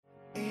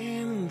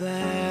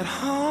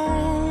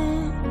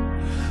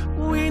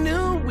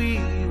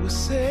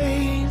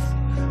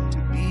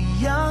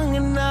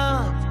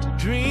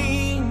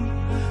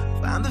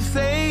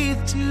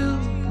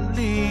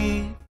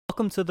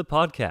Welcome to the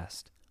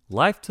podcast,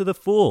 Life to the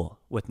Full,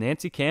 with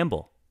Nancy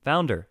Campbell,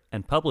 founder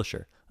and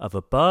publisher of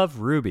Above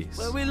Rubies.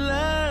 Where we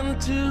learn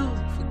to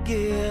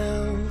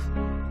forgive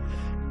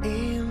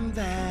in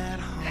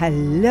that home.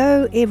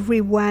 Hello,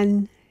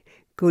 everyone.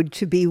 Good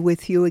to be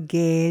with you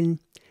again.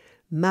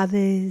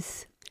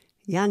 Mothers,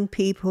 young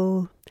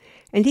people,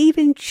 and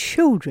even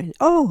children.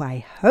 Oh, I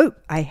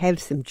hope I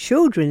have some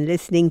children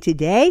listening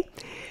today.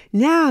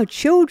 Now,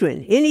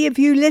 children, any of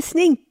you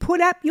listening,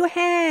 put up your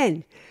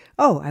hand.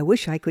 Oh, I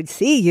wish I could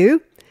see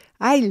you.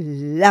 I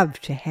love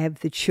to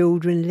have the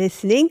children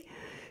listening.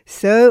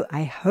 So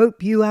I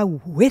hope you are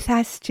with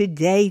us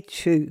today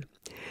too.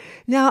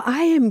 Now,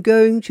 I am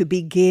going to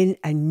begin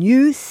a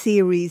new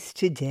series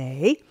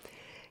today,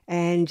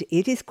 and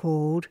it is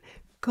called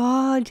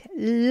God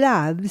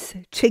Loves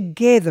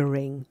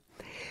Togethering.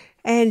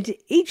 And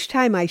each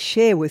time I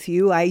share with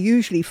you, I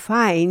usually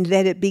find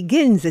that it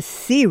begins a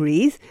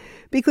series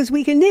because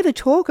we can never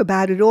talk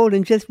about it all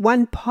in just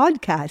one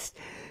podcast.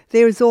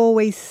 There is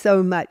always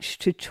so much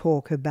to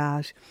talk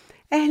about,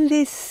 and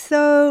there's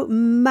so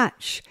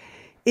much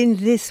in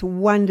this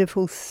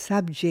wonderful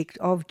subject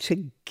of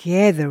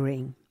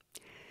togethering.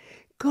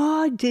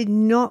 God did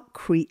not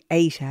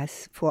create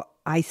us for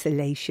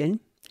isolation.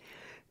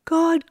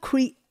 God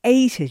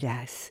created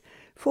us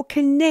for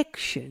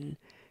connection,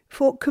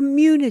 for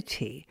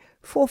community,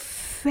 for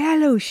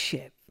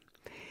fellowship.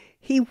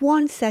 He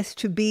wants us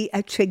to be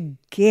a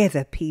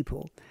together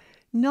people,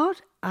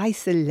 not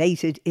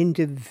isolated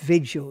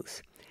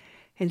individuals.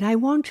 And I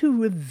want to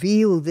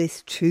reveal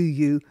this to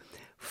you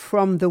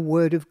from the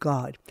Word of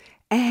God.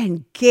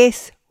 And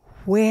guess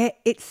where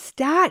it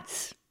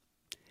starts?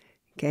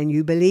 Can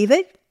you believe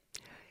it?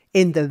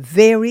 In the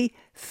very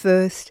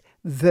first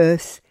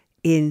verse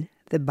in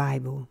the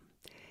Bible.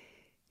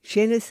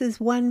 Genesis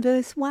 1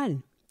 verse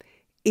 1.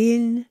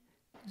 In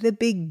the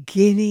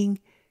beginning,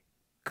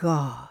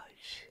 God.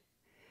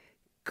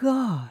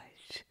 God.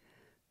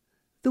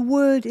 The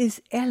word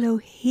is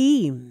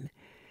Elohim.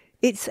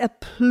 It's a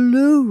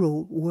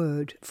plural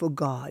word for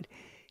God.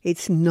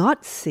 It's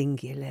not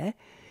singular.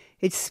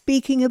 It's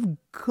speaking of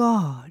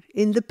God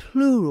in the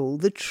plural,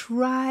 the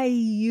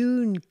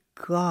triune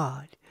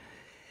God.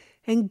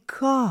 And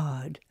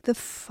God, the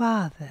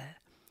Father,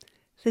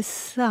 the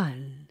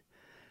Son,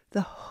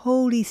 the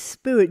Holy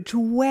Spirit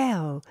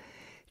dwell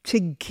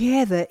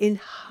together in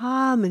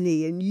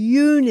harmony and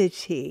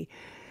unity.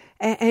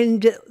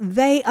 And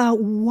they are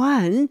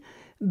one,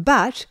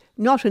 but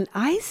not an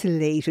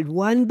isolated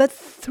one, but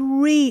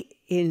three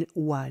in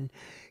one,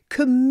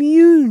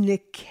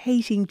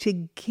 communicating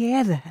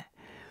together.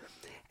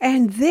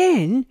 And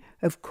then,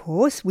 of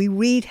course, we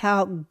read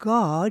how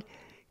God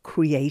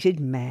created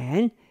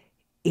man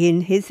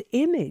in his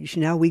image.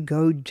 Now we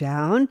go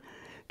down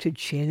to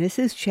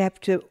Genesis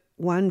chapter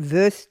 1,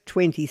 verse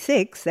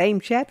 26, same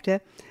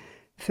chapter,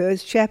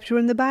 first chapter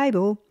in the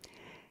Bible.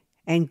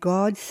 And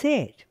God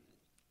said,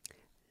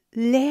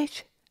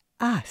 "Let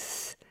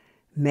us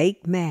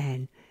make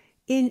man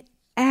in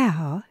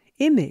our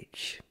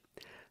image,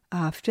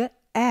 after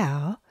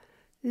our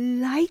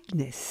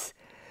likeness."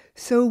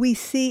 So we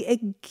see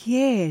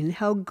again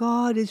how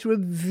God is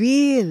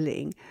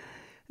revealing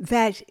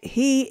that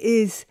he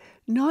is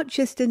not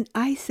just an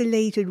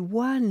isolated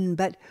one,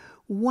 but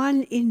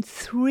one in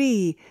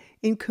three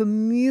in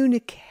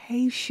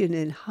communication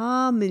and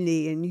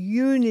harmony and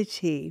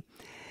unity.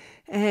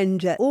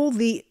 And all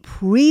the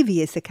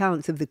previous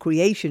accounts of the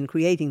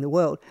creating the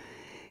world,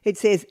 it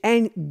says,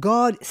 and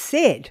God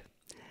said,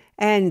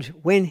 and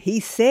when he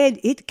said,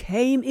 it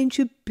came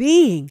into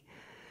being.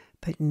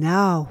 But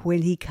now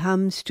when he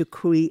comes to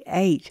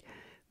create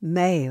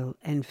male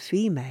and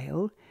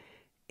female,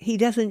 he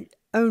doesn't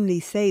only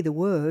say the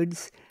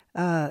words,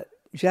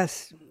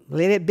 just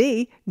let it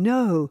be.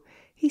 No,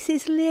 he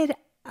says, let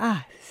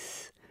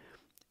us.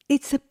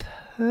 It's a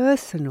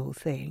personal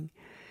thing.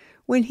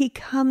 When he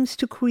comes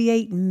to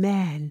create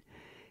man,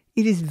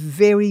 it is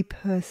very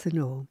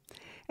personal.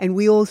 And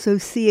we also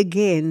see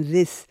again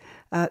this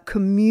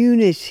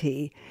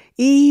community,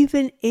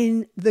 even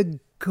in the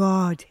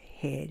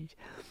Godhead.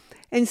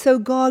 And so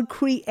God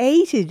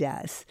created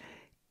us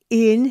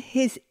in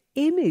his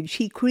image.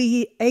 He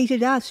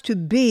created us to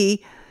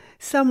be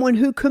someone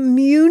who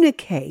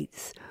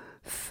communicates.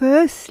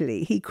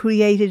 Firstly, he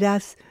created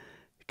us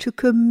to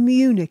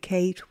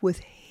communicate with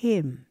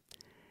him,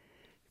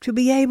 to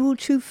be able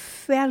to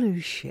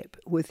fellowship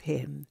with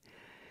him.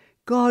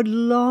 God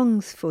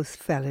longs for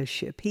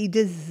fellowship. He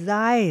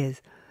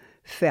desires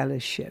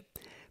fellowship.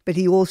 But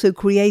he also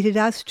created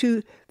us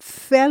to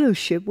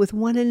fellowship with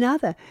one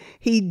another.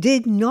 He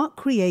did not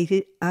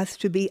create us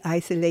to be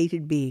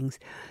isolated beings.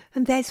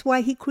 And that's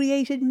why he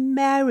created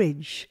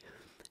marriage.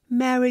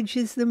 Marriage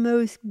is the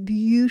most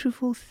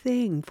beautiful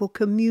thing for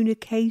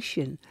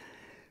communication.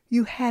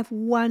 You have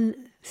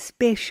one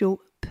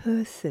special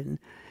person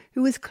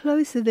who is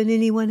closer than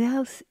anyone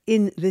else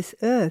in this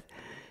earth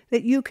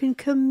that you can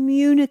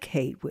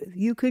communicate with.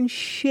 You can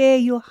share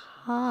your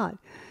heart.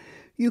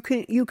 You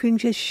can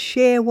just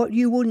share what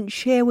you wouldn't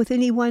share with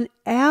anyone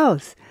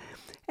else.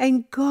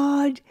 And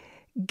God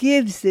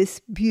gives this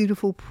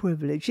beautiful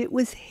privilege. It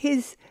was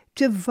his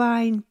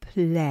divine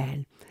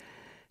plan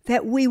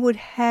that we would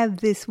have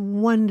this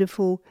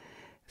wonderful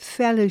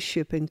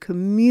fellowship and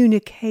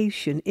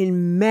communication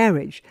in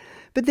marriage,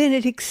 but then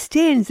it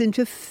extends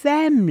into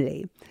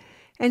family.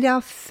 And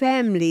our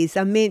families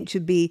are meant to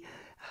be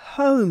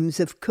homes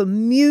of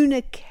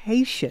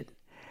communication,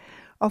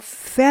 of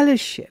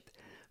fellowship,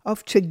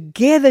 of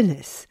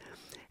togetherness.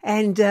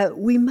 And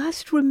we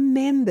must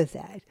remember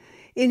that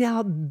in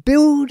our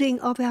building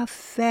of our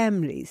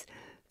families,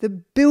 the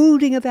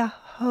building of our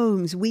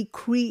homes, we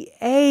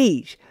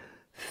create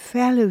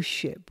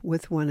fellowship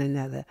with one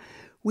another.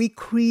 We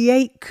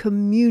create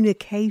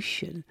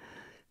communication.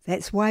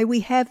 That's why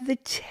we have the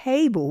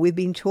table. We've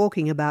been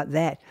talking about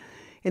that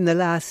in the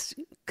last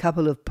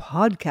couple of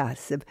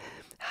podcasts of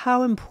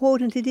how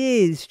important it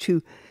is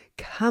to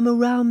come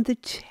around the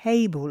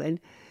table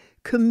and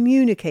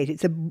communicate.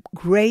 It's a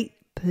great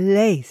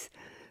place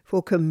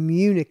for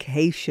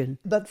communication.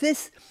 But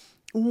this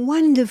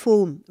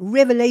wonderful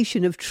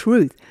revelation of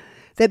truth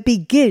that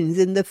begins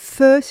in the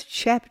first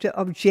chapter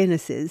of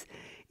Genesis,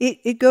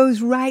 it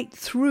goes right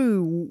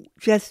through,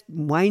 just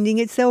winding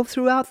itself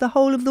throughout the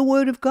whole of the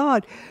Word of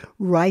God,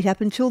 right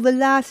up until the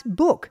last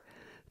book,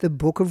 the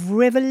book of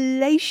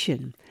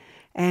Revelation.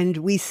 And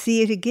we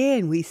see it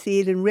again. We see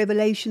it in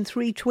Revelation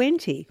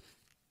 3:20.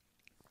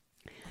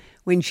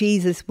 When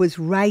Jesus was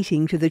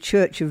writing to the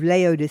church of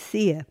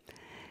Laodicea,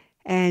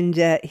 and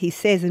he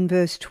says in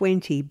verse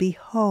 20,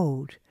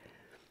 "Behold,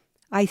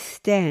 I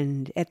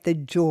stand at the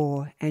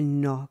door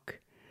and knock.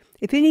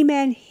 If any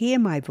man hear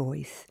my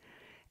voice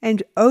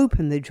and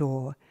open the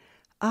door,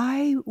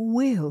 I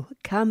will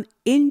come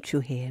into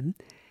him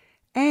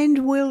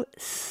and will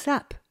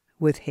sup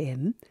with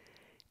him,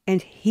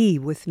 and he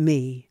with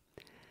me."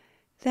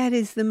 That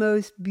is the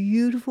most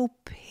beautiful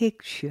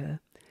picture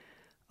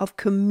of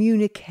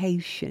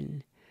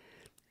communication.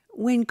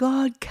 When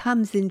God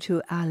comes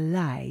into our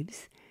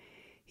lives,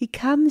 he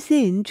comes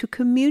in to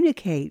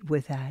communicate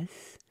with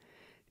us,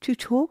 to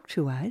talk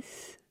to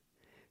us,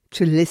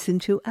 to listen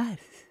to us,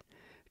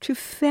 to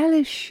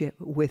fellowship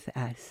with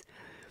us.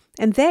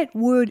 And that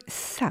word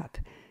sup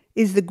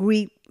is the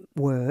Greek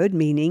word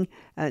meaning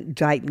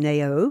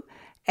deipneo,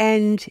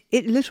 and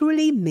it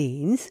literally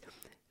means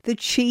the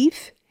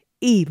chief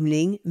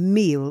evening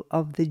meal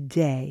of the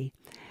day.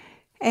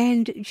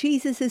 And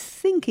Jesus is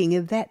thinking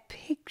of that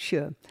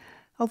picture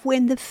of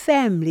when the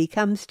family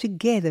comes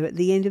together at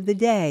the end of the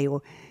day,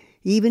 or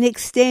even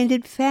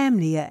extended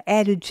family are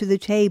added to the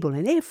table,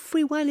 and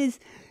everyone is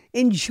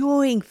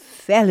enjoying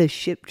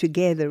fellowship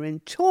together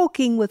and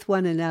talking with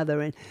one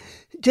another and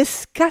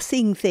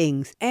discussing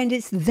things. And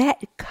it's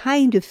that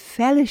kind of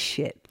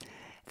fellowship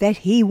that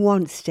he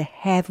wants to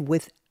have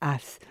with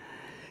us.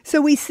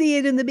 So we see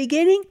it in the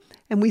beginning,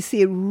 and we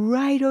see it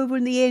right over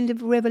in the end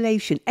of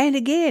Revelation. And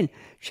again,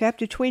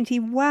 chapter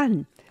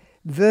 21,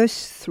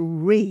 verse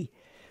 3.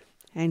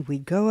 And we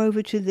go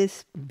over to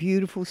this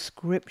beautiful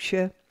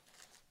scripture.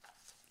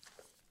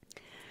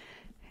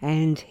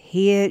 And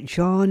here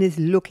John is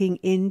looking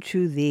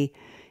into the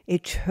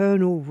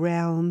eternal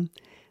realm.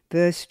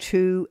 Verse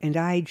 2, "And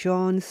I,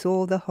 John,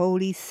 saw the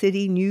holy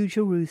city, New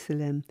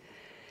Jerusalem,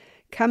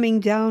 coming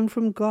down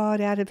from God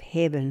out of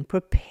heaven,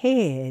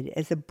 prepared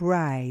as a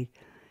bride,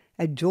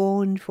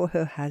 adorned for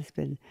her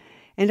husband.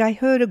 And I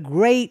heard a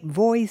great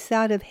voice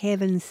out of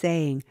heaven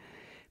saying,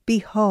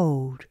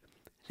 Behold,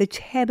 the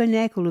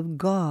tabernacle of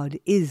God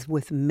is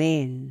with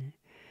men,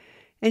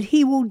 and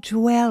he will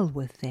dwell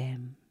with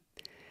them.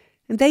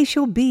 And they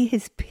shall be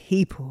his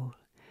people,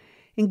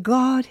 and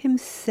God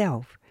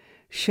himself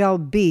shall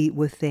be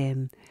with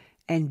them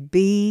and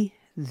be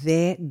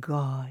their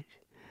God."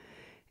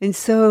 And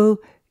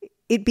so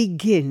it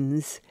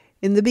begins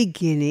in the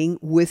beginning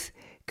with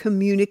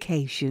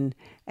communication.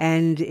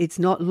 And it's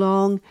not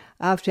long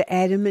after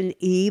Adam and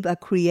Eve are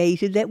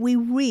created that we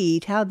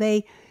read how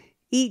they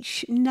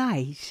each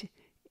night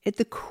at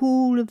the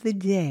cool of the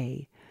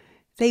day,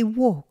 they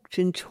walked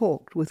and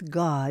talked with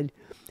God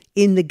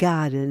in the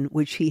garden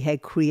which he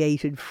had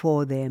created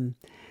for them.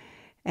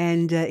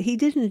 And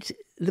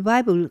the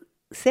Bible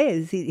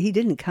says he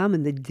didn't come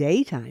in the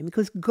daytime,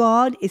 because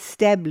God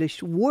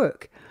established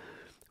work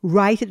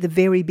right at the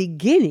very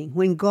beginning.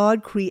 When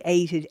God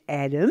created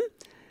Adam,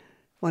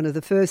 one of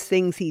the first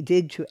things he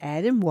did to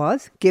Adam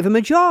was give him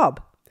a job.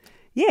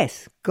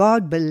 Yes,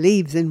 God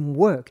believes in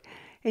work.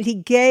 And he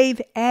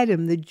gave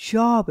Adam the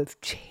job of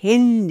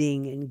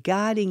tending and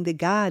guarding the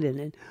garden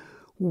and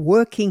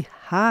working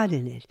hard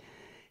in it.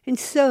 And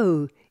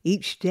so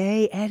each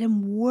day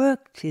Adam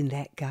worked in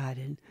that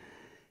garden.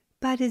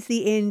 But as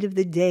the end of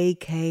the day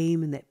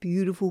came and that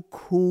beautiful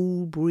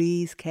cool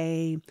breeze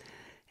came,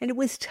 and it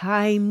was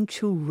time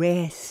to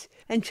rest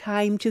and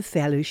time to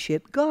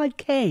fellowship, God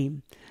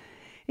came.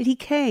 And he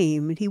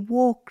came and he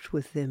walked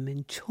with them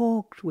and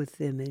talked with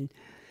them and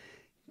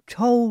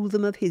told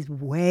them of his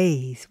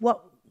ways.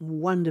 What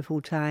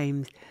wonderful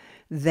times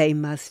they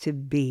must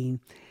have been.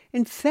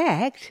 In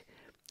fact,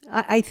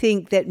 I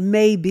think that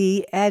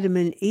maybe Adam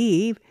and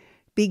Eve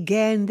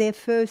began their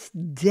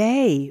first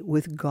day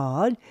with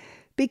God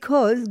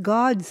because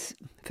God's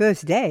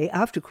first day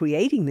after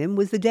creating them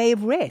was the day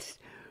of rest.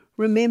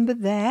 Remember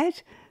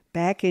that?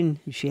 Back in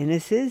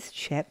Genesis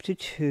chapter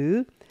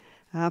 2,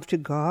 after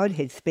God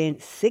had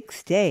spent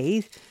 6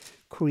 days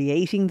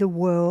creating the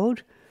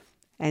world,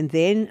 and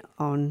then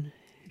on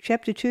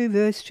chapter 2,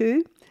 verse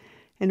 2,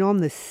 and on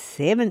the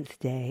 7th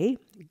day,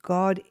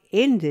 God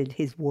ended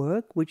his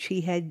work which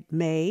he had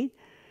made,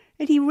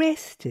 and he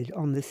rested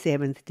on the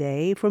 7th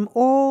day from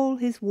all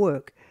his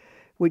work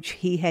which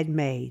he had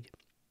made.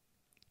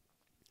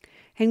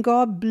 And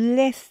God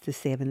blessed the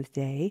 7th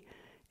day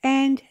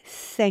and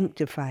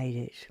sanctified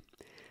it.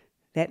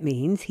 That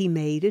means he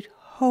made it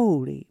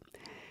holy,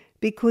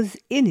 because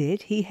in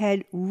it he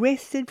had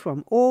rested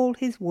from all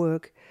his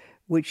work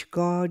which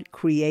God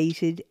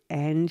created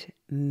and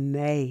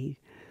made.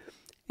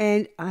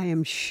 And I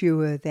am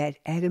sure that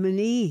Adam and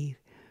Eve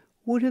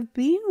would have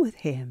been with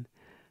him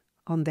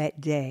on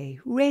that day,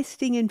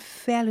 resting and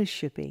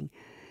fellowshipping,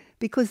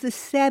 because the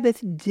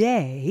Sabbath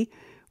day,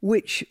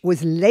 which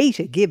was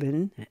later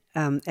given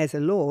as a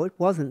law, it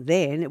wasn't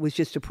then, it was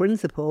just a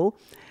principle.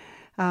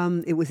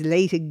 It was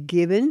later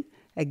given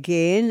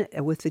again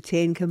with the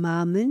 10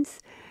 Commandments,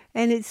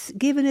 and it's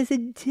given as a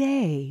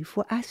day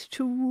for us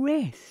to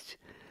rest.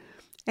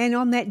 And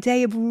on that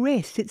day of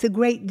rest, it's a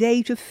great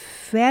day to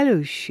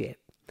fellowship.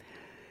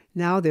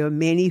 Now, there are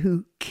many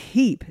who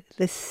keep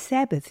the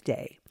Sabbath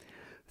day.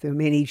 There are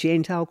many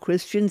Gentile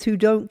Christians who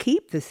don't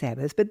keep the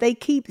Sabbath, but they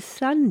keep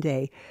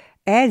Sunday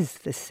as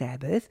the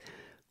Sabbath.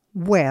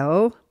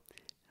 Well,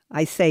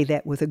 I say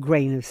that with a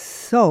grain of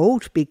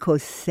salt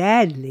because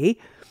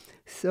sadly,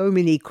 so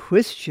many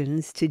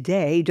Christians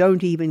today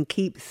don't even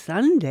keep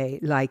Sunday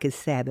like a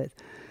Sabbath.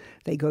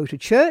 They go to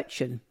church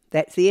and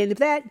that's the end of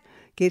that.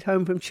 Get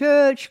home from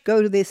church,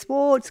 go to their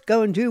sports,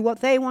 go and do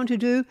what they want to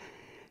do.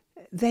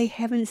 They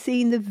haven't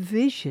seen the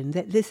vision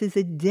that this is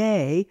a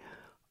day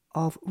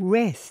of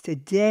rest, a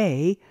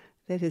day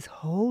that is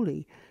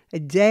holy, a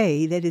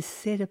day that is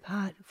set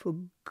apart for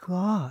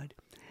God.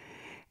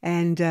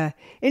 And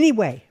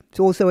anyway, it's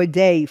also a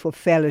day for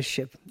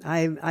fellowship.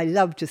 I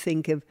love to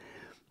think of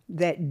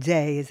that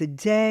day as a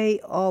day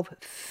of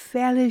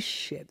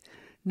fellowship,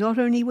 not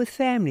only with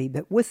family,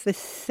 but with the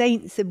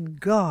saints of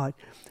God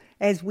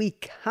as we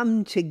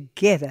come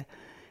together.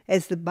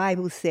 As the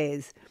Bible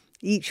says,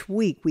 each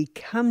week we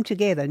come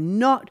together,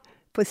 not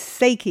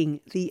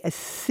forsaking the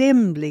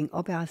assembling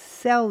of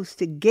ourselves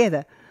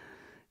together,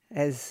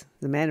 as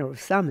the manner of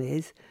some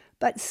is,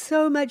 but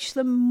so much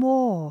the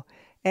more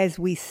as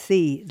we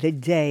see the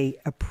day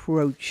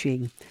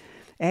approaching.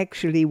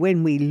 Actually,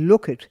 when we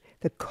look at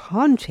the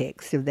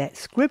context of that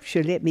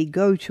scripture, let me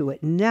go to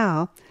it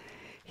now.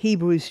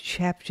 Hebrews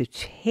chapter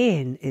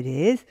 10 it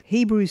is.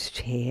 Hebrews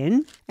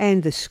 10,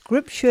 and the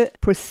scripture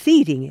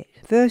preceding it,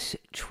 verse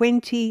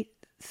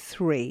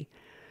 23.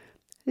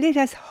 Let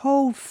us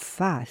hold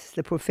fast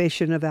the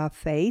profession of our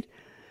faith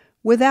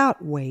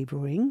without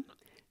wavering,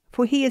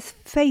 for he is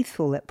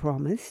faithful that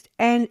promised,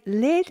 and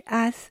let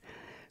us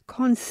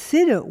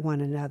consider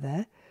one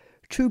another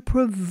to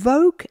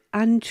provoke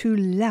unto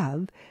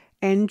love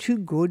and to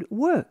good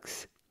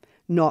works,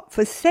 not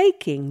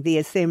forsaking the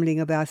assembling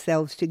of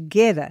ourselves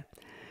together.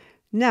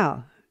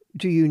 Now,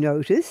 do you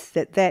notice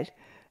that that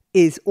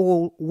is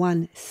all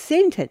one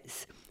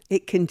sentence?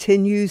 It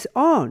continues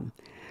on.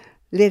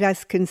 Let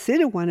us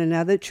consider one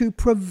another to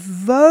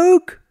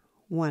provoke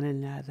one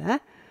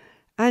another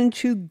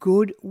unto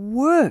good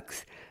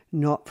works,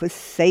 not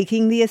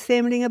forsaking the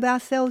assembling of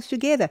ourselves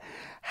together.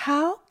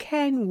 How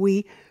can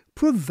we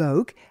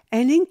provoke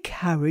and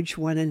encourage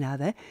one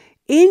another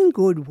in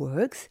good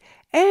works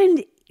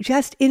and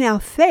just in our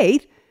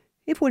faith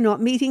if we're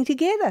not meeting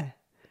together?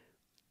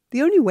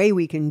 The only way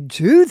we can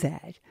do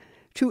that,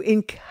 to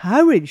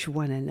encourage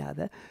one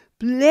another,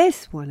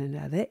 bless one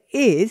another,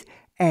 is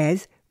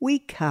as we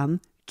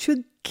come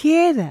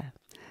together.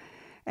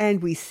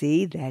 And we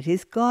see that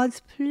is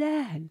God's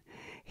plan.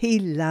 He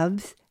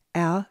loves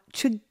our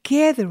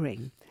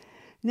togethering.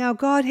 Now,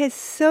 God has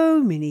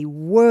so many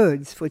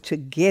words for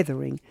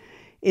togethering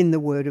in the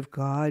Word of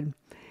God.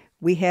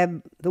 We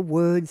have the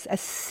words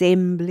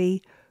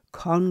assembly,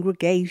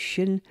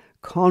 congregation,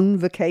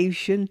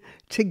 convocation,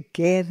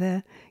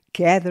 together,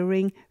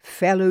 gathering,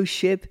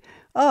 fellowship.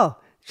 Oh,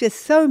 just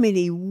so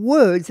many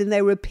words, and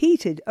they're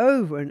repeated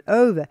over and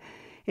over.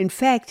 In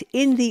fact,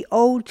 in the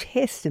Old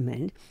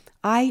Testament,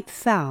 I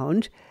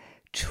found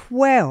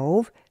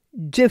 12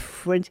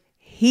 different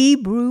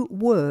Hebrew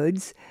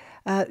words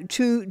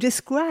to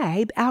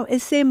describe our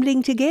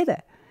assembling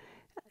together.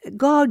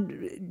 God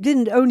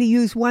didn't only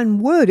use one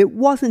word. It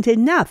wasn't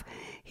enough.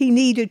 He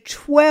needed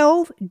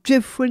 12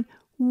 different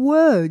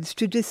words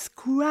to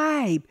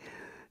describe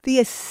the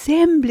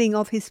assembling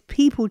of his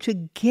people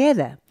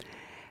together.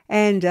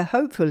 And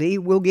hopefully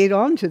we'll get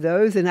on to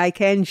those and I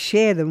can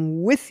share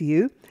them with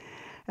you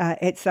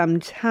at some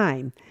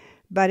time.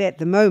 But at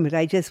the moment,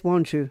 I just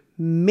want to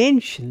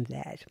mention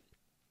that.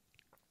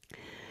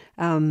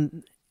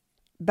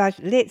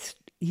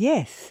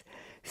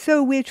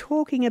 So we're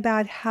talking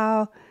about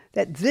how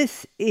that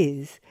this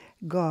is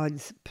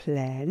God's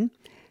plan.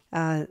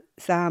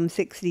 Psalm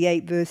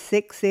 68 verse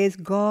 6 says,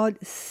 God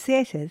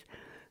setteth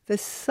the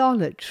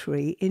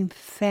solitary in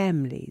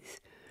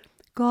families.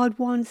 God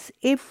wants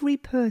every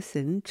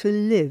person to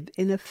live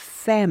in a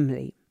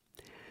family.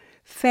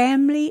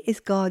 Family is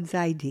God's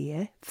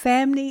idea.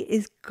 Family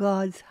is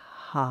God's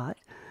heart.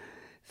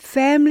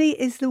 Family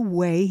is the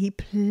way He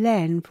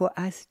planned for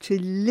us to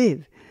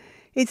live.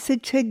 It's a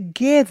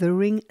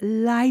togethering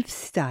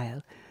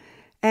lifestyle.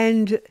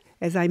 And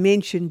as I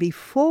mentioned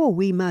before,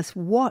 we must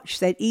watch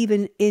that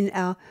even in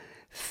our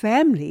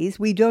families,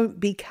 we don't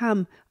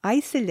become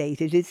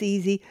isolated. It's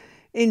easy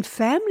in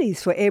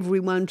families for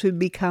everyone to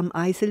become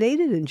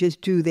isolated and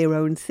just do their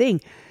own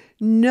thing.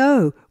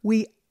 No,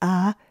 we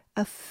are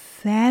a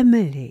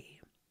family.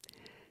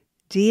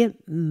 Dear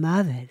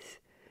mothers,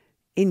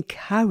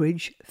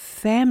 encourage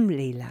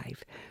family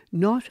life,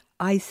 not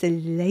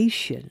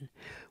isolation.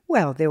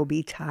 Well, there'll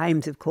be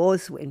times, of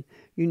course, when,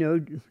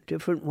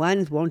 different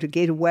ones want to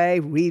get away,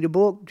 read a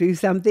book, do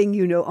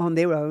something, on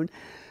their own.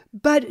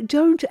 But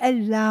don't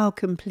allow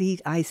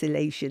complete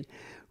isolation.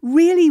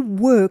 Really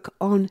work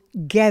on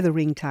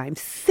gathering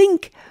times.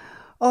 Think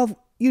of,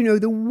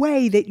 the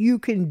way that you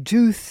can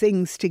do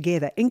things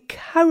together.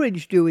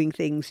 Encourage doing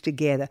things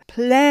together.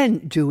 Plan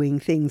doing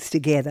things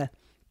together.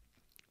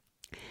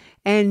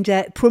 And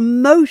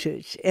promote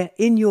it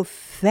in your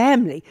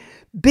family.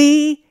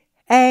 Be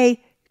a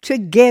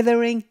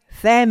togethering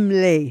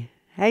family.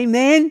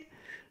 Amen?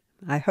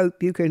 I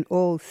hope you can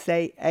all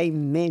say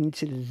amen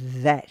to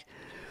that.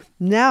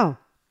 Now,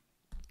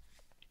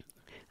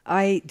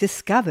 I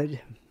discovered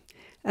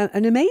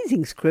an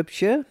amazing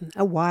scripture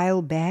a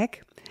while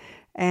back,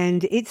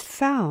 and it's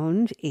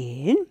found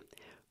in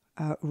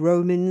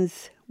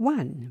Romans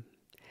 1,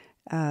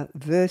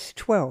 verse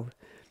 12.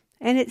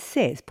 And it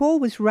says, Paul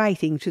was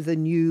writing to the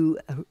new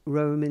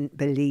Roman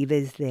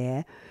believers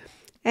there,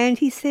 and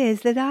he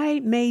says that I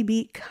may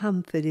be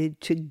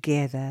comforted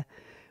together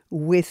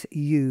with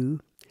you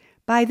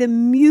by the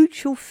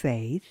mutual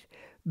faith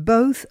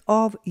both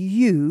of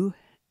you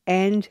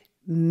and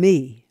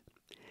me.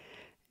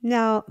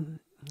 Now,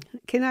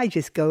 can I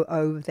just go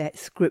over that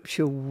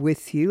scripture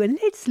with you, and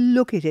let's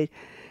look at it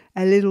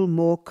a little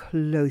more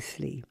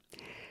closely.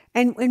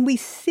 And when we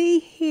see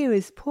here,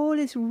 as Paul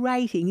is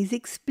writing, he's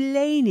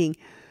explaining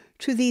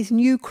to these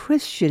new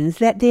Christians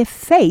that their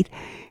faith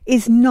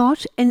is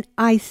not an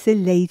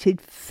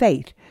isolated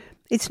faith.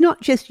 It's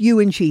not just you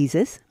and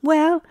Jesus.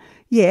 Well,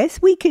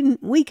 yes, we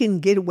can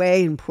get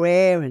away in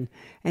prayer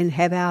and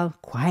have our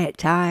quiet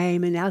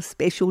time and our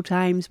special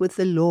times with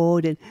the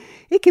Lord, and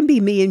it can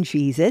be me and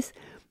Jesus,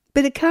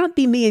 but it can't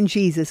be me and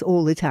Jesus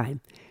all the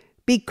time,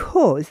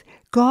 because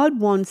God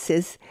wants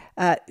us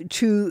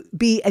to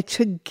be a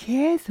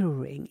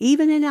togethering,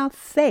 even in our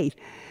faith.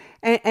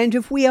 And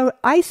if we are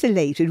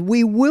isolated,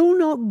 we will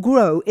not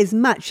grow as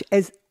much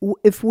as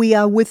if we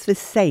are with the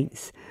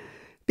saints,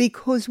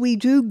 because we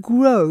do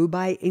grow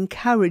by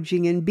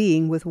encouraging and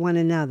being with one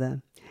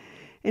another.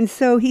 And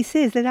so he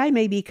says that I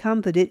may be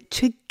comforted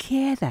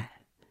together.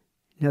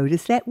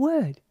 Notice that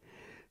word.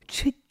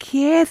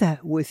 Together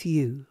with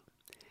you.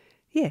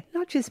 Yeah,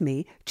 not just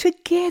me.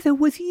 Together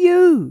with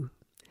you.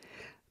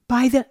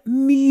 By the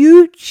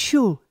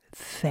mutual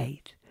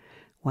faith.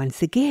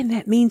 Once again,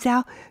 that means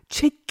our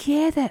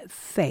together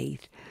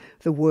faith.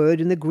 The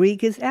word in the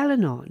Greek is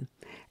alanon,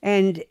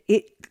 and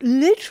it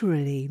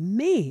literally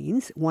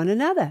means one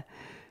another.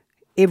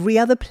 Every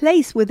other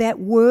place where that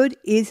word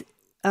is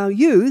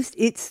used,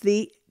 it's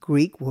the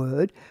Greek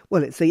word,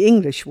 it's the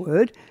English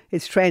word,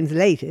 it's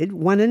translated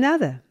one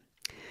another.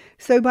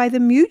 So by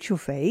the mutual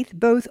faith,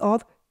 both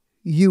of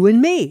you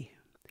and me.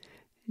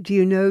 Do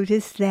you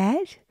notice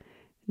that?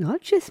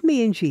 Not just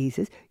me and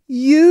Jesus,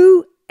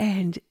 you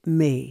and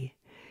me.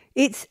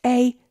 It's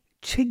a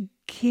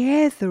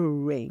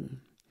togethering.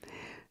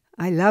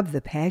 I love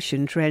the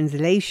Passion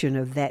translation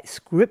of that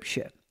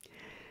scripture.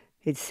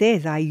 It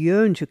says, I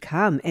yearn to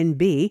come and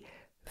be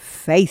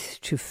face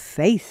to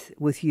face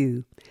with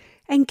you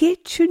and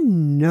get to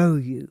know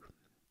you.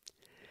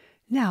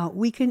 Now,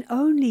 we can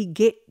only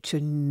get to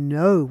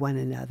know one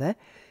another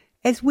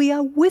as we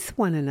are with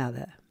one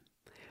another.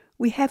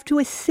 We have to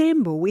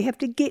assemble. We have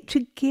to get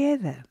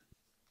together.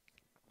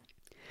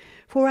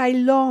 For I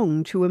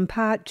long to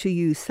impart to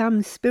you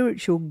some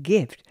spiritual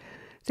gift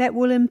that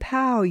will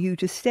empower you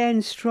to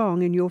stand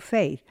strong in your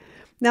faith.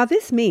 Now,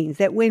 this means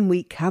that when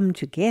we come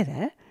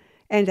together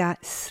and are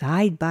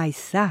side by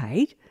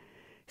side,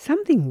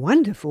 something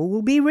wonderful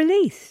will be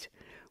released.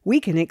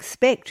 We can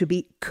expect to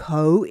be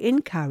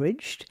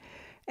co-encouraged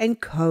and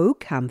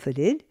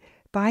co-comforted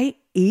by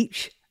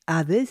each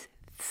other's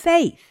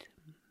faith.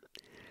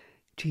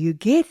 Do you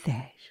get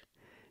that?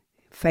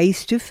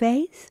 Face to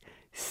face,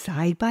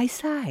 side by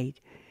side,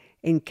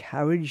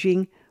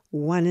 encouraging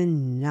one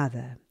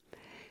another.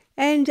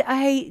 And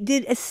I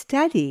did a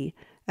study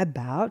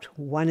about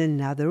one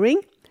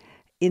anothering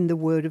in the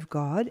Word of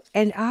God,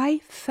 and I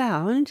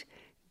found,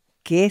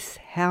 guess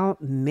how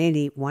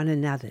many one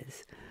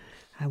another's?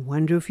 I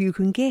wonder if you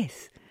can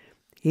guess.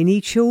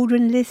 Any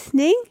children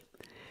listening?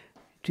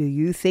 Do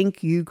you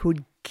think you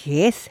could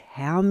guess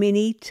how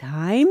many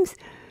times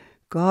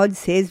God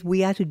says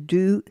we are to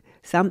do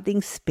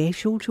something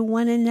special to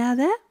one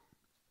another?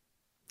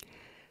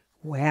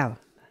 Well,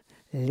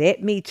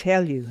 let me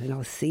tell you, and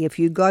I'll see if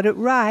you got it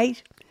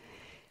right.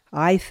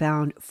 I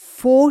found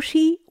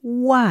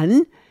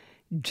 41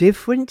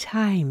 different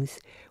times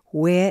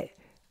where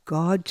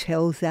God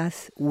tells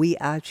us we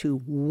are to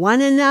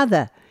one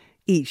another,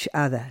 each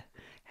other.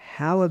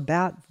 How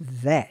about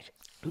that?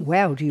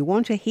 Well, do you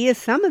want to hear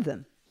some of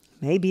them?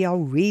 Maybe I'll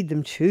read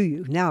them to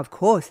you. Now, of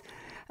course,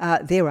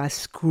 there are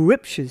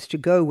scriptures to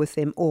go with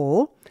them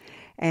all.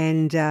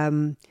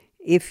 And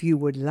if you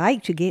would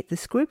like to get the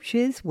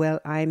scriptures, well,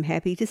 I'm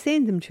happy to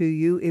send them to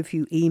you if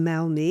you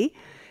email me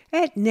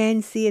at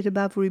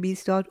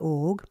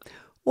nancy@aboverubies.org,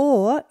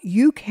 or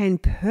you can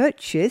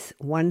purchase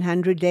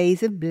 100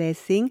 Days of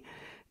Blessing,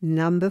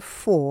 number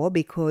 4,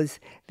 because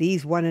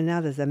these one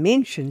another's are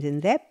mentioned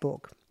in that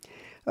book.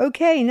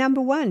 Okay,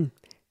 number 1,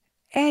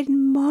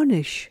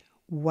 admonish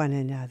one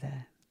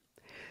another.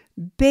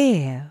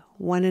 Bear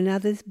one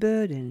another's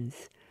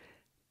burdens.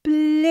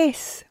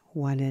 Bless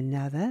one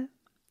another.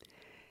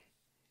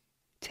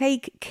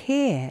 Take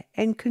care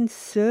and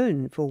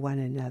concern for one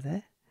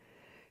another.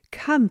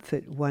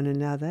 Comfort one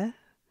another.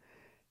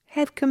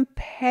 Have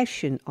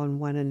compassion on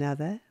one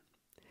another.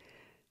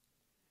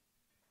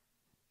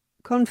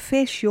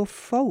 Confess your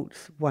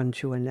faults one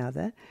to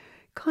another.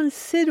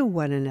 Consider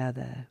one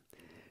another.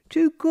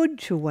 Do good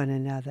to one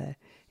another.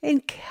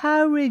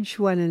 Encourage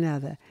one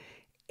another.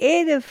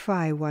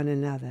 Edify one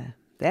another.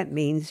 That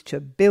means to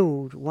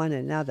build one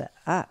another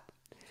up.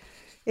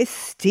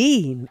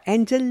 Esteem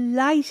and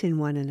delight in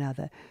one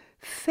another.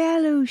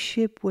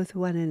 Fellowship with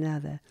one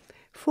another.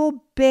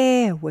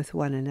 Forbear with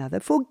one another.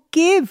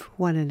 Forgive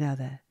one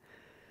another.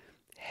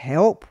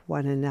 Help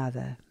one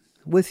another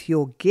with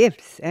your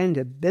gifts and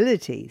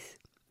abilities.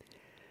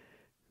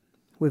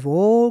 We've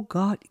all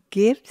got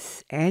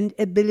gifts and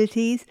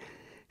abilities,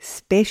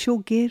 special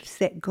gifts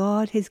that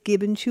God has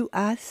given to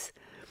us,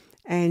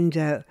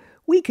 and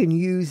we can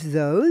use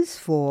those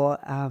for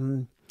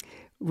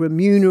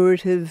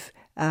remunerative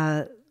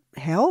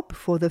help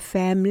for the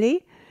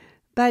family.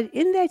 But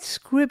in that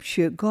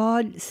scripture,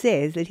 God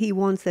says that he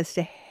wants us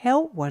to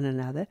help one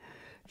another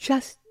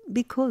just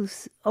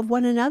because of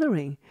one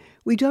anothering.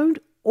 We don't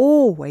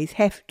always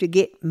have to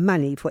get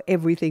money for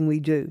everything we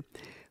do.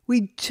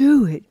 We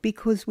do it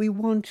because we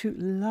want to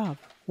love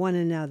one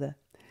another.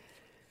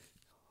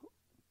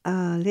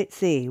 Let's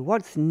see,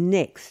 what's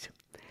next?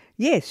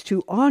 Yes,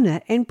 to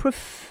honor and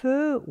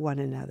prefer one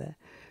another.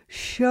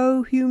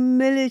 Show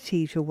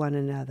humility to one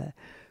another.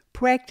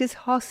 Practice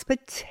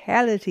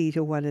hospitality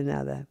to one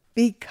another.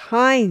 Be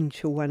kind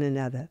to one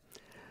another.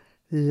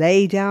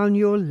 Lay down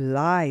your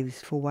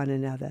lives for one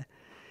another.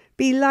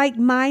 Be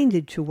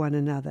like-minded to one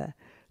another.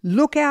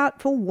 Look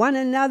out for one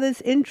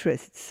another's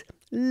interests.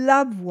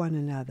 Love one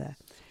another.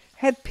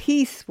 Have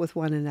peace with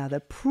one another.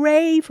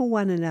 Pray for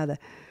one another.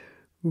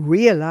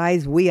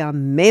 Realize we are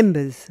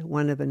members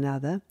one of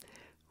another.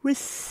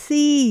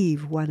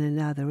 Receive one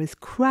another as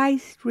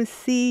Christ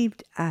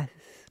received us.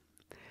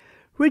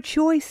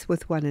 Rejoice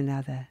with one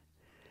another.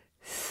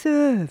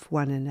 Serve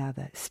one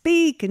another.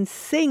 Speak and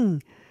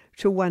sing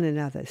to one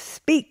another.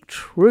 Speak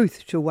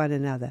truth to one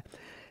another.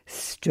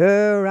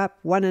 Stir up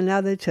one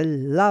another to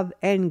love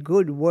and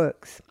good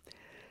works.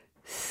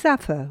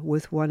 Suffer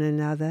with one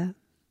another.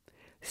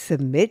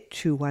 Submit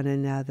to one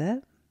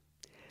another.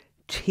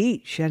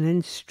 Teach and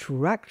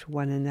instruct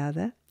one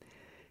another.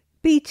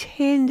 Be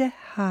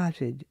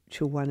tender-hearted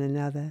to one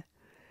another.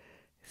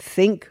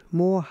 Think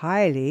more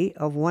highly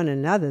of one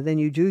another than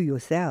you do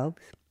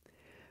yourselves.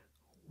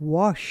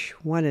 Wash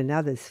one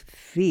another's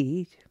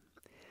feet.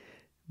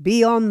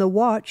 Be on the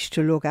watch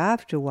to look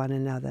after one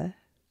another.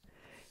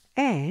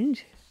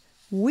 And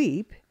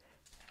weep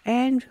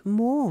and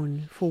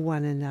mourn for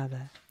one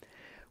another.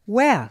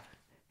 Well,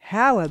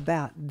 how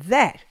about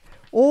that?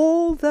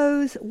 All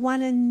those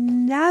one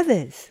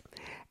another's.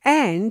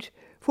 And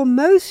for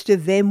most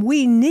of them,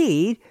 we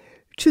need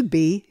to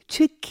be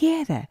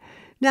together.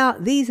 Now,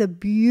 these are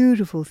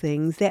beautiful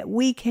things that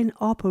we can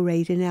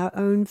operate in our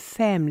own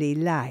family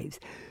lives.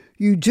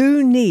 You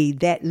do need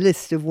that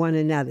list of one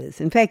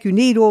another's. In fact, you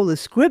need all the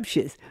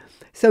scriptures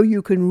so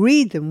you can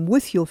read them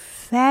with your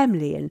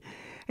family,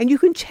 and you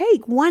can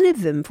take one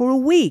of them for a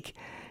week,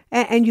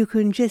 and you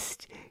can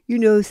just,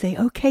 say,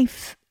 okay,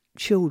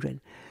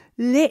 children,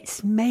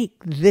 let's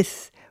make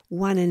this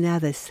one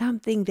another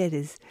something that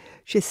is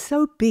just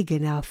so big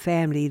in our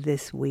family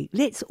this week.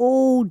 Let's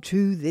all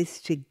do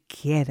this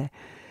together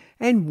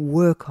and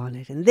work on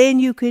it. And then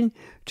you can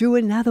do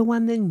another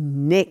one the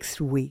next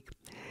week.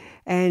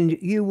 And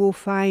you will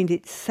find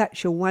it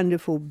such a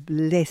wonderful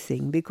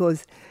blessing,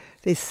 because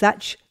there's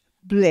such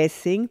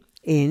blessing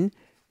in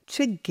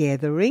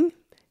togethering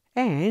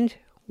and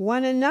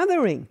one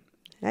anothering.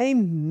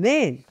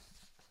 Amen.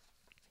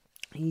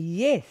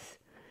 Yes.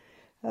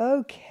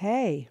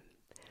 Okay.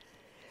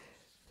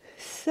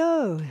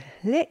 So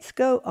let's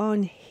go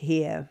on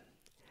here.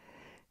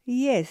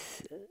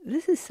 Yes,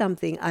 this is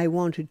something I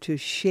wanted to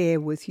share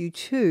with you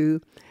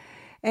too.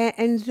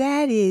 And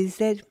that is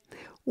that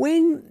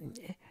when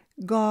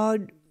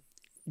God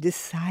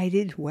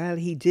decided, well,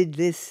 he did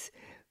this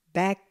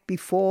back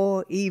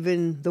before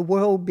even the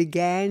world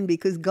began,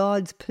 because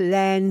God's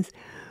plans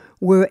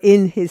were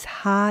in his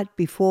heart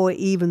before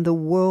even the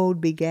world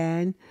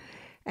began.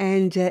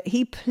 And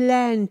he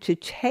planned to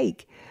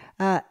take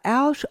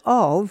out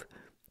of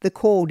the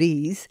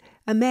Chaldees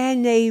a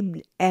man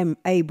named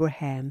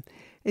Abraham,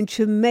 and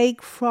to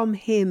make from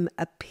him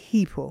a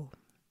people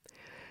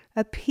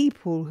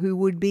who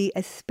would be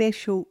a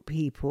special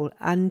people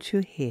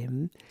unto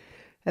him,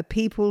 a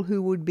people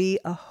who would be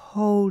a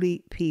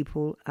holy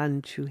people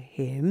unto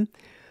him,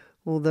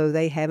 although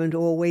they haven't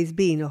always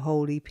been a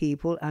holy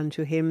people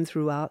unto him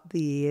throughout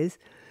the years.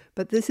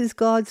 But this is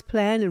God's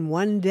plan, and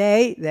one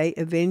day they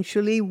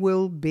eventually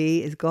will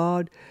be, as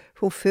God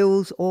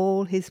fulfills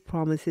all his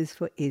promises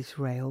for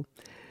Israel.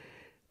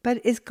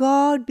 But as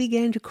God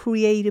began to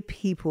create a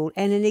people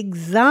and an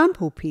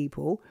example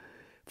people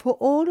for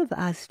all of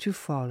us to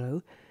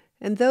follow,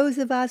 and those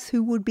of us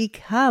who would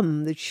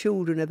become the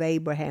children of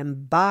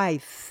Abraham by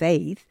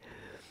faith,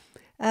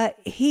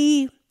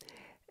 he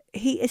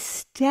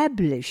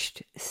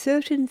established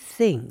certain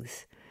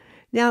things.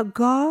 Now,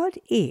 God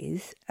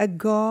is a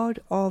God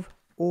of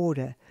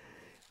order.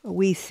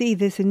 We see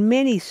this in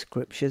many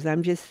scriptures.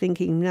 I'm just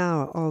thinking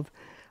now of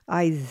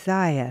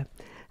Isaiah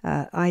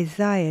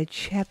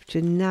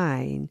chapter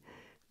 9,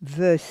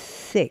 verse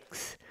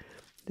 6.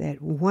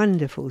 That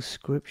wonderful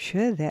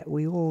scripture that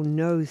we all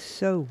know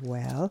so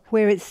well,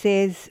 where it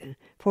says,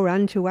 "For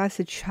unto us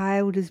a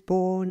child is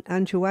born,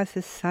 unto us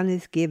a son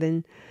is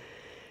given,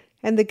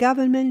 and the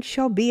government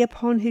shall be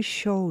upon his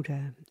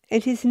shoulder,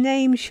 and his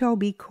name shall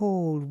be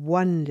called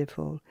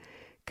Wonderful,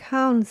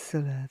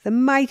 Counselor, the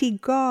Mighty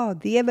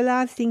God, the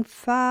Everlasting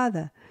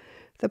Father,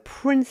 the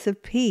Prince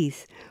of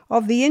Peace.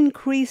 Of the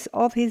increase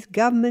of his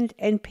government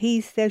and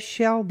peace there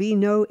shall be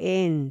no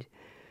end.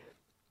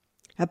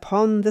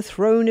 Upon the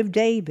throne of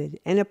David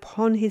and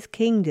upon his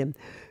kingdom,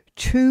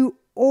 to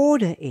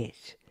order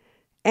it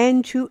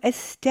and to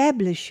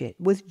establish it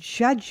with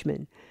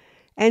judgment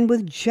and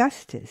with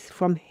justice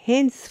from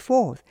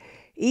henceforth,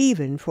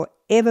 even for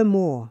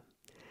evermore.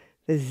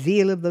 The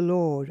zeal of the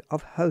Lord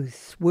of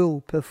hosts will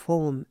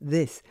perform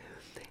this."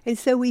 And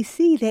so we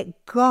see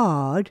that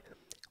God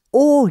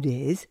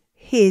orders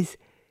his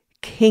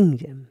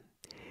kingdom.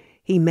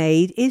 He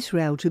made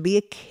Israel to be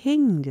a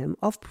kingdom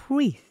of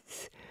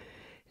priests.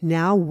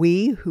 Now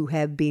we who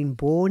have been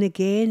born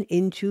again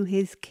into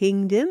his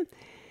kingdom,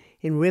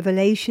 in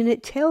Revelation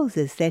it tells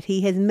us that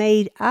he has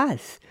made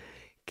us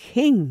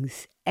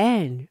kings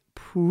and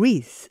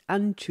priests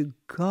unto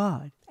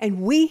God.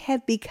 And we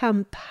have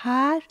become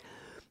part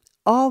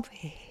of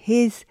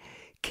his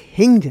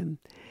kingdom.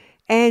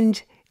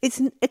 And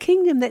it's a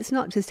kingdom that's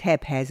not just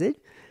haphazard,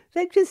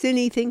 that just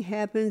anything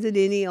happens at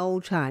any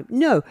old time.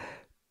 No,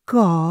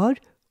 God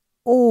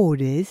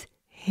orders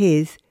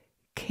his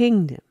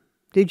kingdom.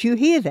 Did you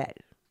hear that?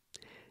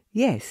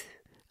 Yes,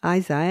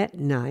 Isaiah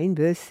 9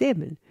 verse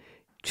 7,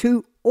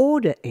 to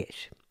order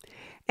it.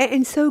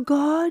 And so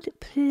God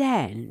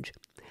planned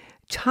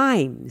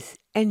times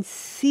and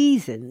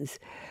seasons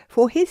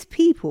for his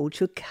people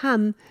to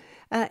come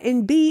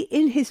and be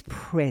in his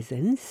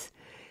presence,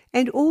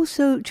 and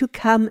also to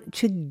come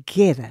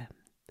together.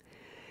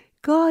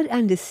 God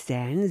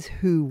understands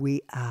who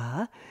we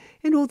are,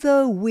 and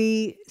although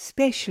we,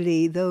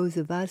 especially those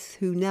of us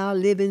who now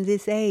live in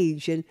this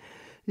age and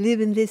live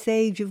in this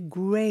age of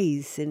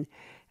grace,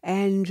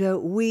 and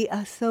we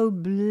are so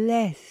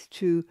blessed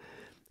to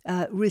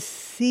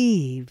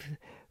receive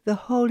the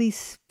Holy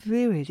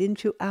Spirit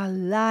into our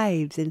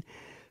lives and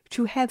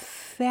to have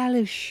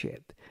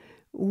fellowship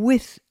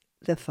with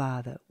the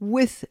Father,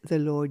 with the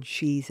Lord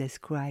Jesus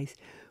Christ,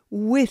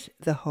 with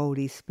the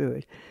Holy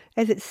Spirit.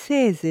 As it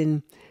says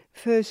in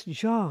 1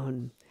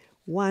 John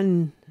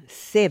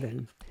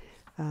 1:7.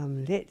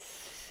 Let's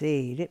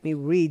see. Let me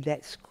read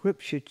that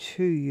scripture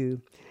to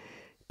you.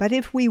 "But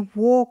if we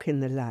walk in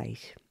the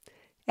light,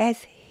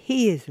 as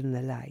he is in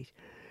the light,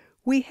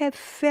 we have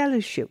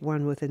fellowship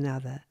one with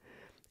another,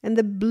 and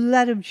the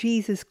blood of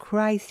Jesus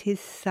Christ, his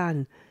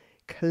Son,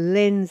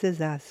 cleanses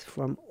us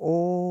from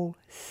all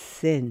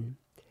sin."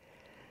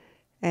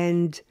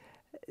 And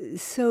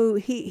so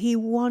he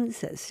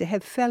wants us to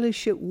have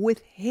fellowship with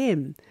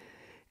him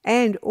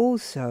and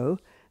also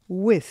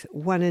with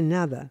one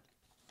another.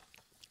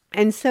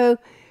 And so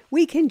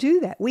we can do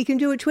that. We can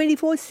do it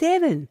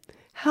 24/7.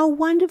 How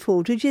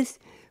wonderful to just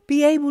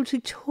be able to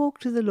talk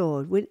to the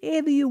Lord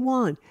whenever you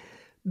want.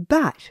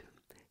 But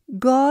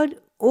God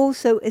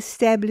also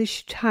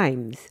established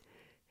times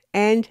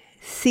and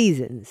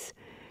seasons.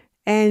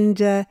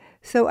 And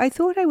so I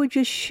thought I would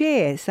just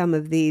share some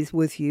of these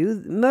with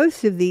you.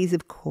 Most of these,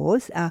 of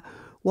course, are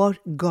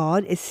what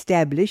God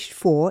established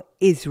for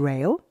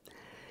Israel.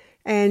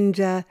 And,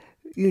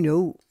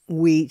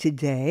 we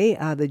today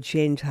are the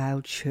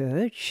Gentile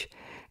church,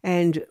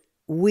 and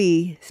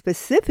we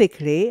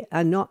specifically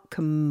are not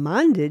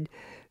commanded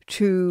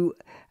to,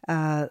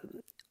 to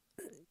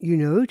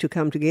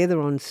come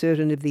together on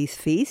certain of these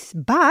feasts,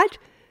 but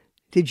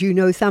Did you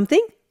know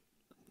something?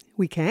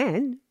 We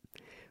can.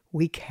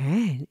 We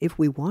can if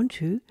we want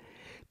to,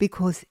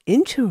 because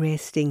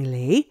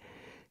interestingly,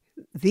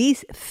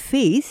 these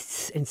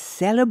feasts and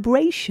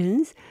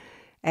celebrations,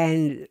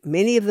 and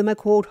many of them are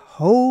called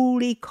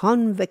holy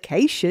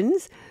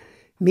convocations,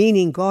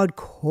 meaning God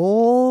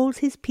calls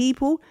his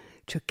people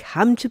to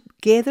come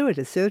together at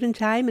a certain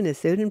time in a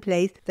certain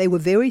place. They were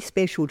very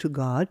special to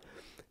God,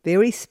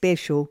 very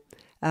special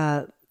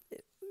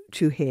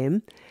to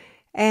him.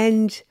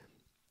 And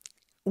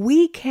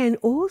we can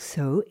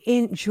also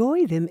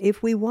enjoy them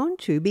if we want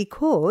to,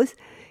 because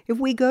if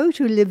we go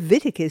to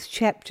Leviticus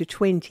chapter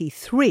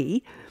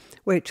 23,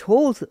 where it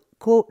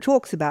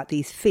talks about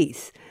these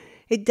feasts,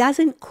 it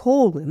doesn't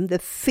call them the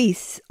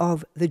feasts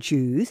of the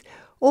Jews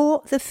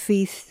or the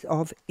feasts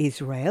of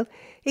Israel.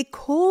 It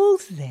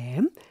calls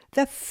them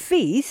the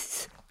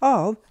feasts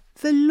of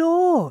the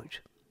Lord.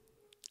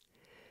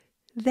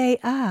 They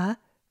are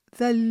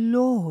the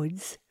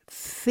Lord's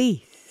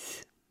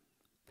feasts.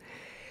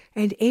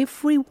 And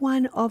every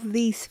one of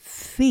these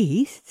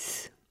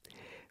feasts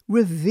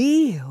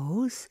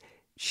reveals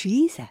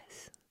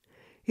Jesus.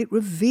 It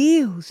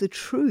reveals the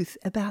truth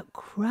about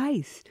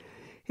Christ.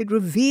 It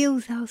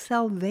reveals our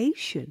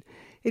salvation.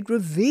 It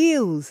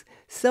reveals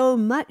so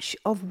much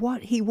of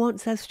what he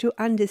wants us to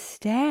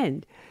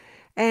understand.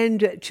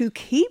 And to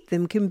keep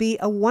them can be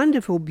a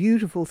wonderful,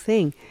 beautiful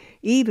thing,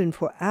 even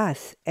for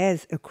us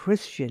as a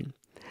Christian.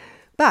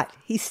 But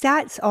he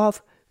starts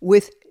off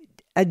with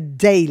a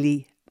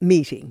daily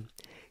meeting.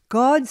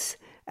 God's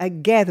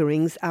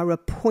gatherings are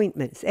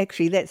appointments.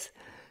 Actually, that's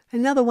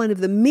another one of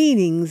the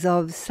meanings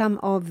of some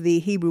of the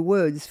Hebrew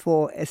words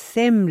for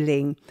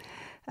assembling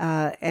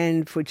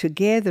and for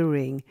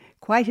togethering.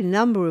 Quite a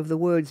number of the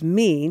words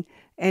mean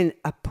an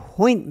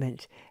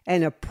appointment,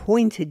 an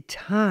appointed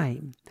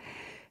time.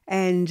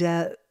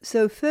 And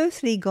so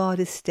firstly, God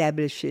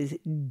establishes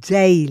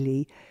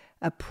daily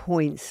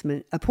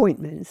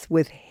appointments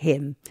with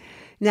him.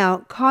 Now,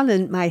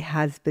 Colin, my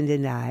husband,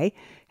 and I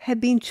have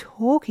been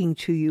talking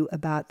to you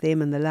about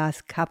them in the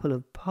last couple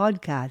of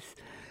podcasts,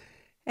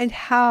 and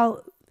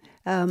how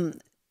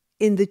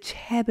in the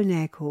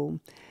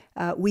tabernacle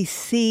we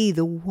see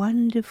the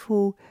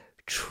wonderful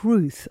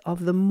truth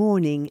of the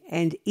morning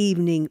and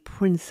evening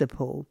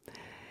principle,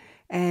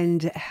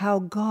 and how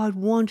God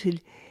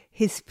wanted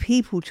his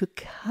people to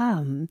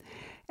come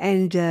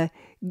and, to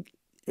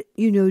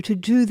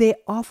do their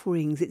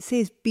offerings. It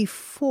says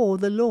before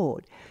the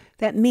Lord.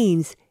 That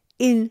means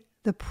in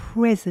the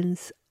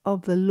presence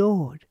of the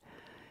Lord.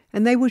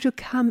 And they were to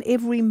come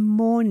every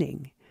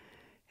morning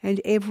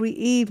and every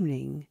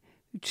evening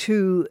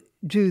to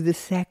do the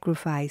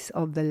sacrifice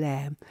of the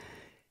lamb.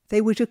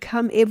 They were to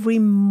come every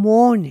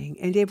morning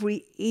and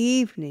every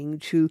evening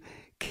to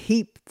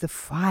keep the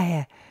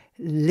fire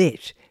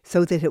lit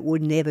so that it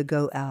would never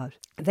go out.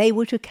 They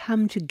were to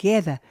come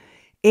together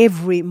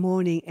every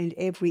morning and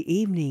every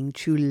evening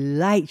to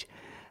light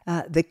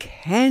the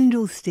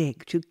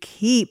candlestick, to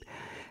keep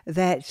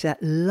that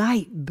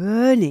light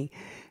burning.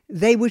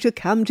 They were to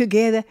come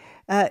together,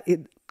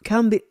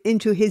 come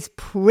into his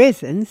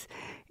presence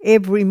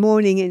every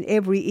morning and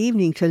every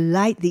evening to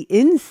light the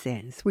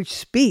incense, which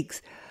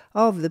speaks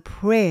of the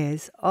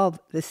prayers of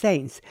the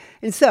saints.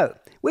 And so,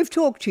 we've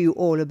talked to you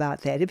all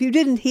about that. If you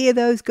didn't hear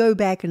those, go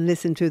back and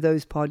listen to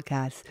those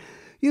podcasts.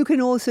 You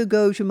can also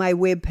go to my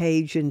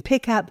webpage and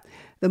pick up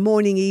the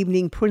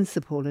morning-evening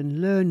principle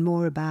and learn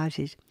more about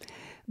it.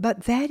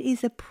 But that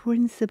is a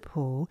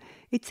principle.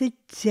 It's a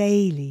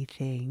daily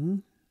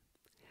thing.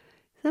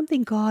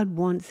 Something God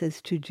wants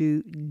us to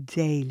do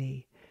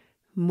daily,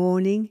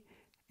 morning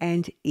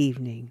and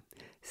evening.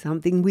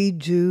 Something we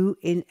do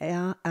in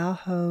our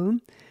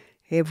home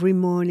every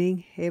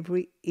morning,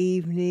 every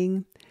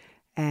evening,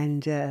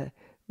 and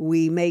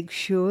we make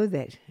sure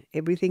that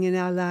everything in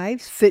our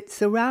lives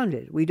fits around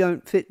it. We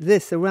don't fit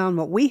this around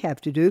what we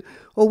have to do,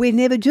 or we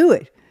never do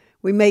it.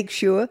 We make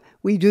sure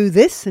we do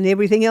this and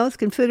everything else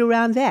can fit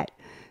around that,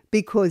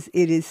 because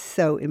it is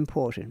so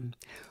important.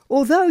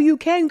 Although you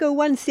can go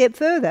one step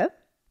further.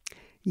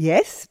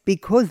 Yes,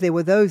 because there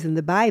were those in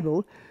the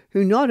Bible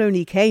who not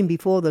only came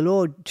before the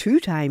Lord 2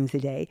 times a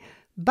day,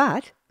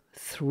 but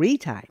 3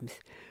 times.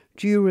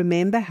 Do you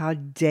remember how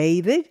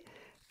David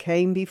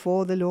came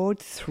before the Lord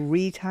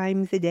 3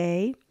 times a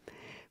day?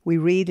 We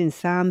read in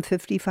Psalm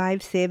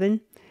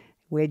 55:7,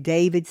 where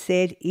David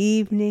said,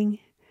 "Evening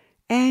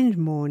and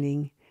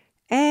morning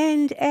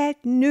and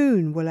at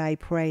noon will I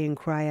pray and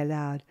cry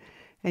aloud,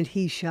 and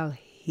he shall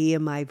hear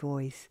my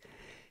voice."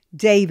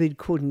 David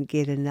couldn't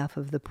get enough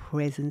of the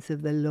presence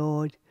of the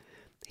Lord.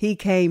 He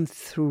came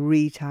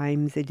 3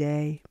 times a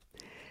day.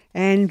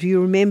 And do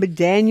you remember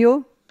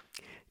Daniel?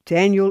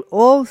 Daniel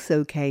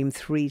also came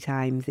 3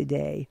 times a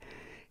day.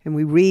 And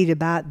we read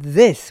about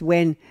this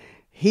when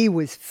he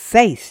was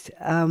faced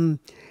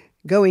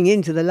going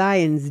into the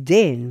lion's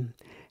den.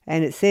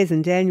 And it says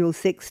in Daniel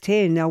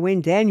 6:10, "Now when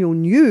Daniel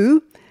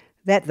knew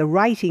that the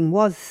writing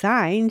was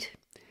signed,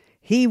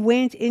 he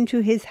went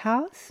into his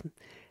house,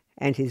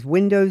 and his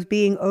windows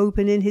being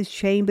open in his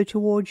chamber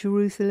toward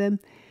Jerusalem,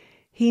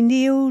 he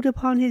kneeled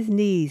upon his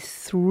knees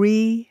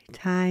 3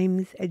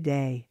 times a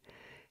day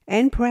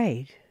and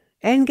prayed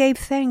and gave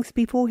thanks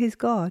before his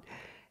God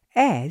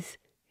as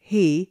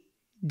he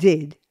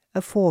did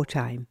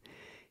aforetime.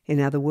 In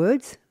other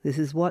words, this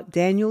is what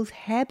Daniel's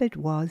habit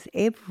was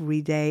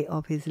every day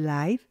of his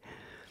life.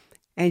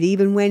 And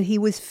even when he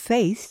was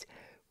faced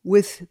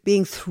with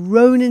being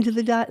thrown into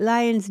the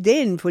lion's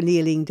den for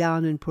kneeling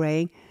down and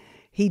praying,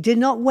 he did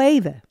not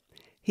waver.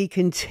 He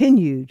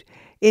continued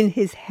in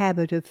his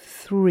habit of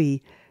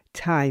 3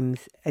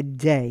 times a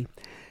day.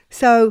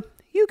 So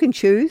you can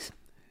choose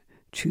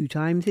 2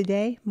 times a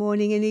day,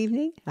 morning and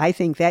evening. I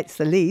think that's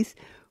the least.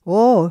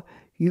 Or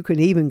you can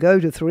even go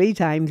to 3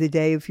 times a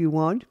day if you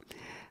want.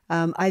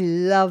 I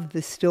love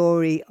the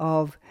story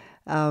of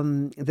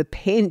the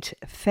Pent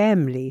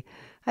family.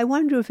 I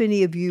wonder if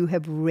any of you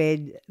have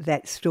read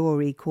that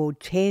story called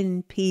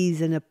 10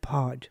 Peas in a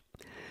Pod.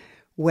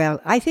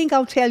 Well, I think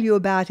I'll tell you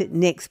about it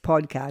next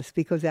podcast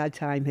because our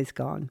time has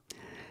gone.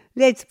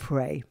 Let's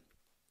pray.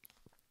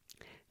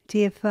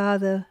 Dear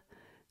Father,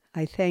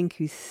 I thank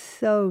you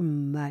so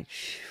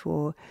much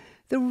for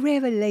the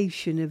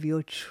revelation of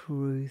your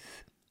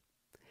truth.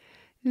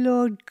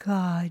 Lord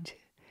God,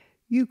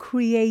 you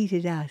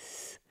created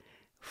us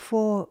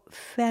for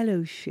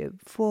fellowship,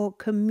 for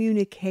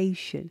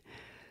communication,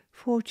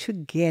 for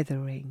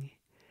togethering.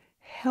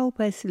 Help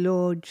us,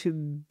 Lord, to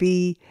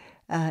be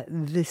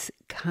this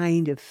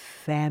kind of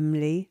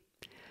family.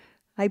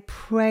 I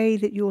pray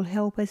that you'll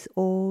help us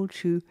all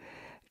to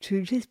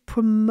just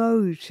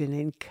promote and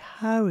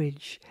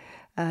encourage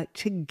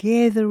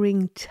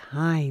togethering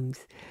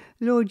times.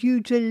 Lord, you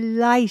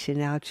delight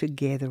in our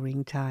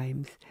togethering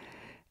times.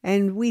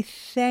 And we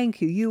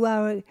thank you. You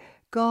are a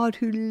God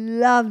who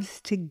loves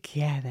to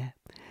gather.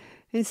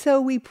 And so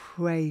we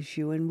praise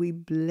you and we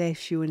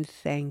bless you and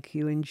thank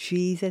you in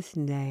Jesus'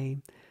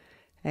 name.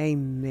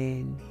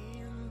 Amen.